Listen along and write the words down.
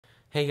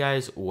Hey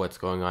guys, what's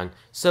going on?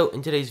 So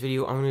in today's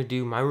video, I'm going to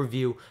do my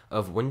review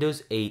of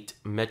Windows 8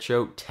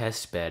 Metro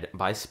Testbed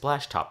by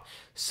Splashtop.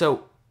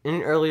 So in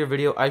an earlier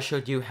video, I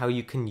showed you how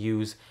you can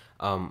use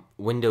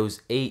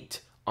Windows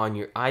 8 on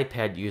your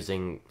iPad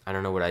using, I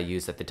don't know what I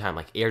used at the time,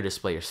 like Air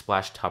Display or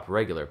Splashtop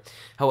Regular.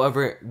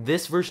 However,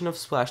 this version of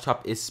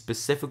Splashtop is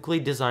specifically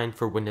designed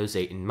for Windows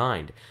 8 in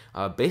mind.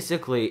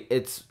 Basically,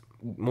 it's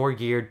more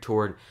geared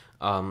toward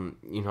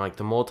like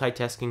the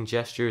multitasking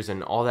gestures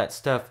and all that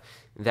stuff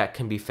that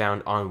can be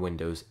found on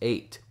Windows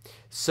 8.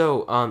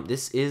 So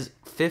this is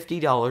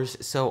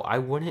 $50, so I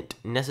wouldn't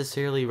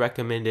necessarily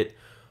recommend it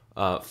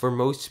for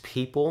most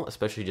people,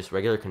 especially just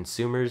regular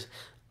consumers,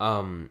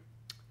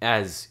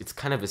 as it's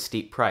kind of a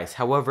steep price.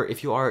 However,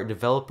 if you are a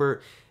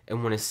developer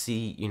and want to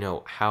see,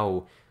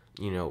 how,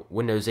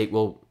 Windows 8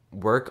 will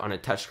work on a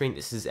touchscreen,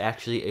 this is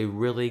actually a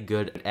really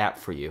good app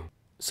for you.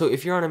 So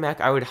if you're on a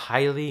Mac, I would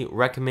highly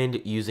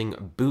recommend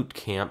using Boot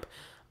Camp,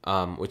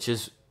 which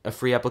is a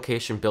free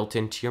application built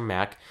into your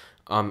Mac,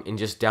 and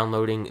just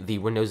downloading the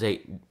Windows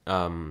 8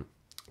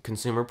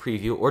 consumer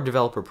preview or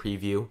developer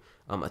preview.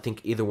 I think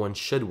either one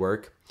should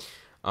work.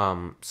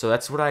 So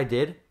that's what I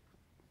did,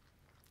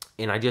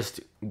 and I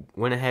just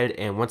went ahead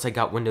and once I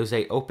got Windows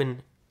 8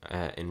 open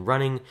and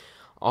running,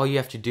 all you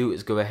have to do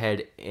is go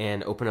ahead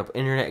and open up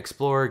Internet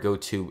Explorer, go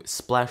to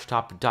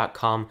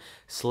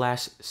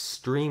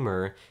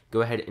splashtop.com/streamer,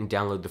 go ahead and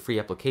download the free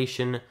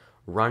application,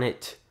 run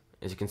it.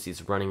 As you can see,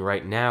 it's running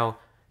right now,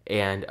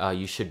 and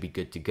you should be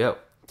good to go.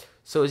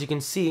 So as you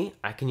can see,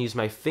 I can use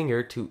my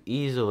finger to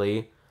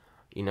easily,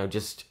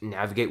 just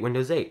navigate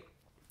Windows 8.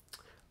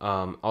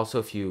 Also,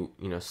 if you,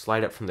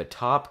 slide up from the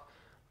top,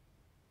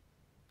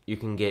 you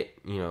can get,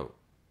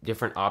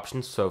 different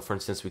options. So for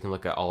instance, we can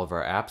look at all of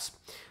our apps.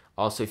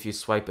 Also, if you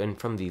swipe in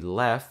from the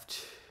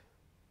left,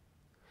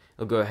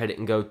 it'll go ahead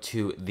and go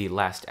to the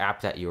last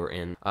app that you're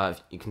in.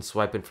 You can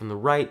swipe in from the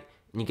right,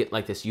 and you get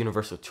like this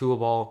universal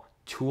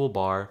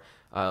toolbar.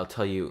 It'll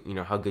tell you,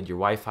 how good your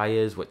Wi-Fi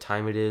is, what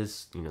time it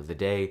is, the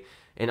day,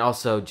 and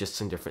also just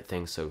some different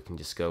things. So we can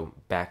just go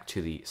back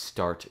to the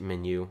Start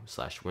menu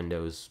 /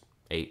 Windows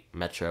 8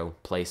 Metro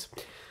place.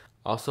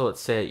 Also,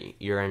 let's say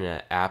you're in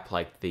an app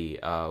like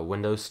the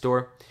Windows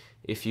Store.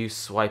 If you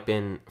swipe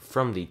in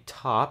from the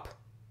top,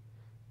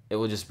 it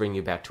will just bring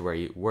you back to where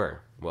you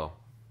were, well,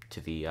 to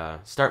the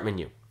Start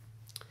menu.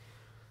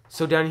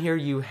 So down here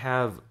you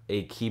have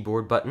a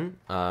keyboard button,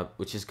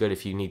 which is good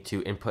if you need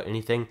to input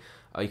anything.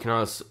 You can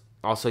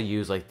also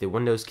use like the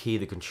Windows key,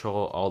 the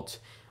Control, Alt,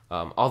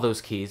 all those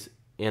keys,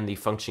 and the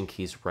function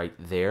keys right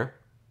there.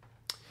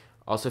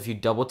 Also, if you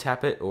double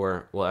tap it,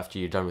 or well, after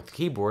you're done with the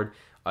keyboard,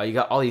 you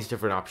got all these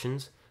different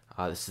options.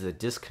 This is a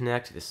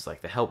disconnect. This is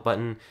like the help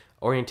button,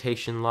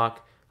 orientation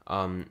lock.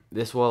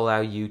 This will allow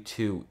you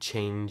to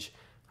change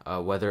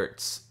whether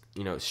it's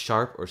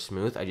sharp or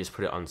smooth. I just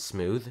put it on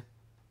smooth.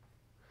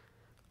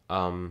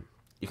 You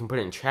can put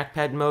it in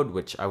trackpad mode,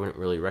 which I wouldn't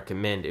really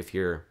recommend if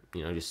you're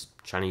just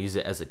trying to use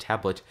it as a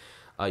tablet.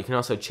 You can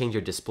also change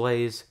your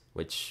displays,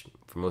 which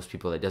for most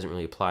people that doesn't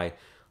really apply.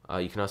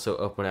 You can also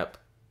open up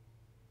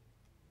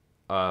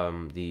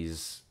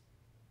these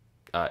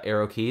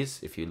arrow keys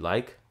if you'd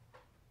like,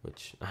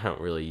 which I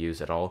don't really use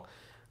at all.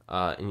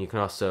 And you can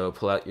also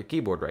pull out your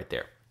keyboard right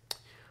there.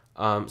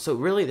 So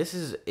really, this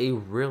is a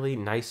really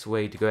nice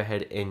way to go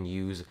ahead and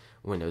use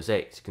Windows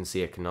 8. As you can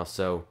see, I can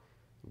also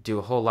do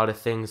a whole lot of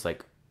things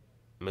like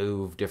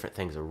move different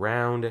things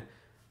around,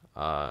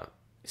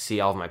 see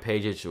all of my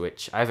pages,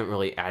 which I haven't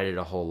really added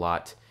a whole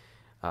lot,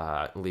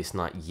 at least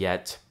not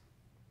yet,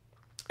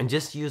 and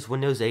just use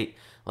Windows 8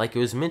 like it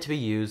was meant to be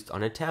used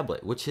on a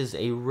tablet, which is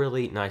a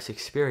really nice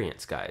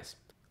experience, guys.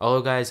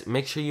 Although, guys,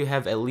 make sure you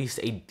have at least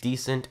a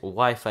decent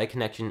Wi-Fi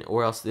connection,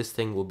 or else this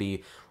thing will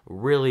be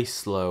really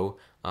slow.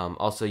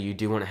 Also, you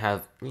do want to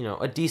have,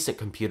 a decent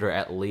computer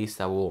at least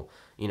that will,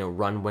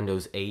 run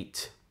Windows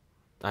 8.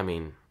 I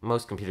mean,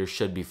 most computers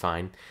should be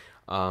fine.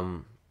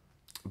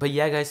 But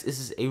yeah, guys, this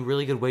is a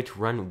really good way to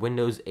run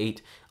Windows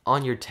 8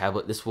 on your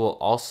tablet. This will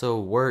also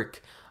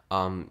work,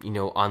 on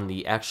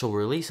the actual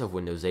release of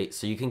Windows 8,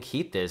 so you can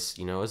keep this,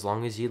 as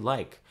long as you'd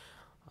like.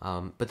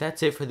 But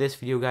that's it for this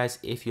video, guys.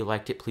 If you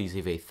liked it, please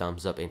leave a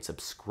thumbs up and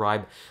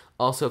subscribe.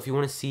 Also, if you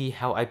want to see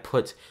how I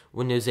put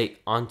Windows 8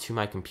 onto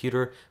my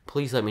computer,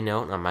 please let me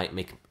know, and I might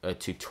make a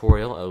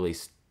tutorial, at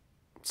least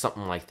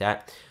something like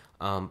that.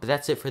 But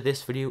that's it for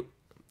this video.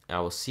 I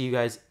will see you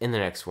guys in the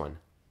next one.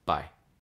 Bye.